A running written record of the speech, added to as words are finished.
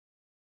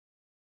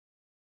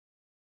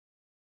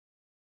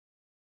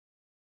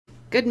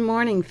Good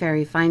morning,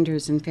 fairy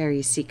finders and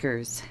fairy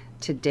seekers.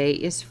 Today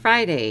is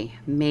Friday,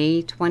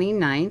 May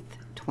 29th,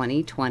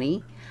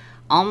 2020.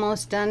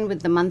 Almost done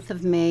with the month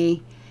of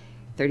May,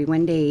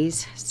 31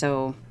 days.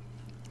 So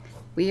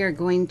we are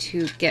going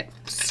to get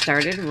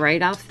started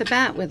right off the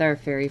bat with our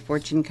Faerie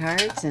Fortune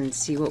cards and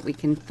see what we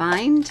can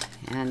find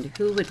and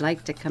who would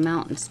like to come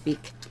out and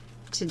speak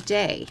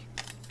today.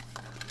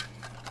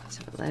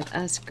 So let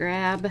us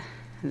grab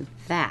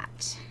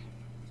that.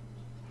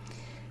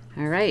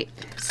 All right,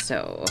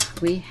 so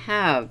we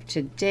have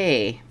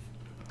today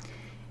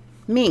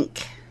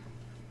Mink.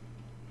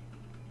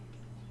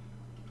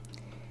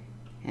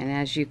 And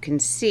as you can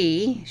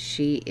see,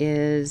 she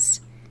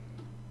is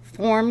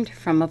formed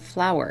from a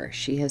flower.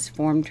 She has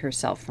formed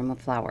herself from a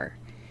flower.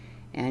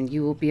 And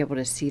you will be able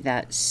to see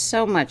that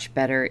so much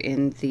better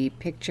in the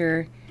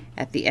picture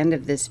at the end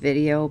of this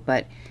video,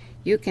 but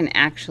you can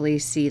actually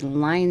see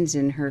lines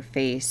in her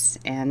face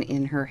and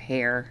in her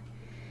hair.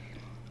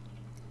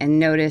 And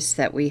notice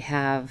that we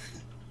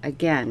have,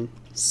 again,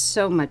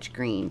 so much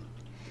green.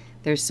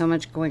 There's so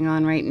much going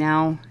on right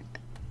now,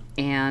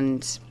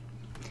 and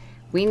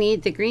we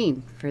need the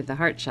green for the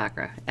heart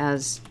chakra,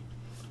 as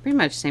pretty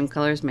much same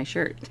color as my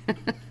shirt.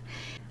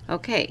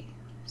 Okay,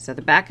 so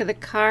the back of the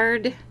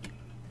card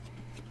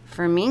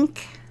for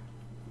Mink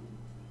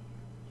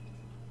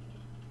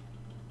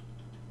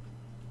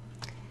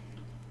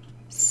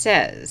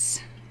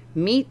says,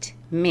 "Meet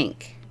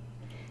Mink."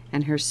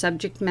 And her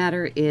subject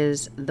matter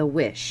is the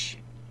wish.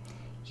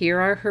 Here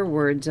are her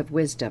words of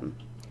wisdom.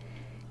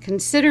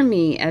 "Consider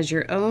me as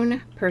your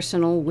own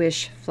personal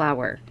wish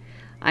flower.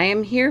 I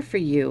am here for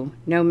you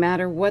no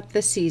matter what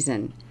the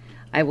season.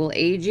 I will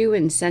aid you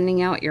in sending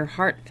out your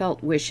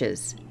heartfelt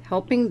wishes,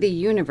 helping the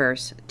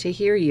universe to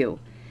hear you.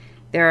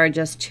 There are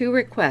just two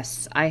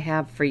requests I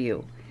have for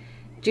you.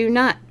 Do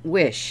not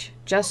wish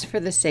just for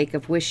the sake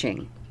of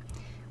wishing.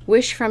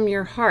 Wish from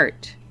your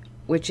heart,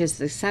 which is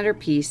the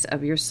centerpiece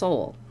of your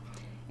soul.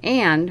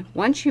 And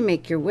once you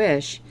make your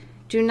wish,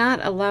 do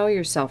not allow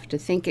yourself to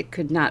think it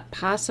could not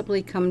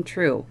possibly come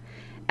true,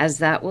 as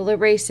that will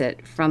erase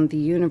it from the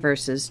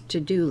universe's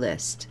to-do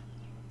list."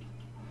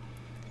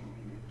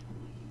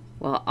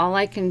 Well, all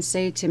I can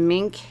say to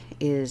Mink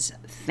is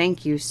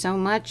thank you so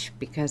much,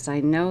 because I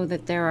know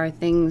that there are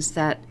things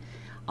that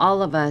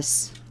all of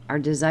us are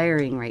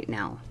desiring right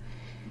now.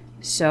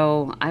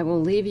 So I will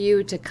leave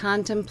you to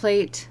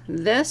contemplate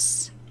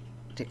this,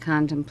 to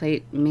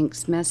contemplate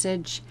Mink's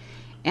message,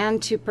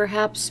 and to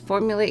perhaps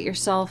formulate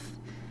yourself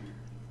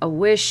a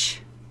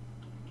wish,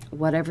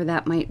 whatever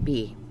that might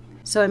be.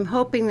 So I'm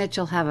hoping that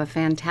you'll have a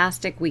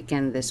fantastic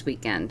weekend this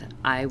weekend.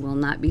 I will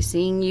not be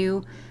seeing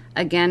you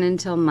again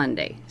until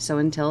Monday. So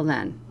until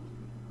then,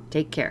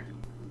 take care.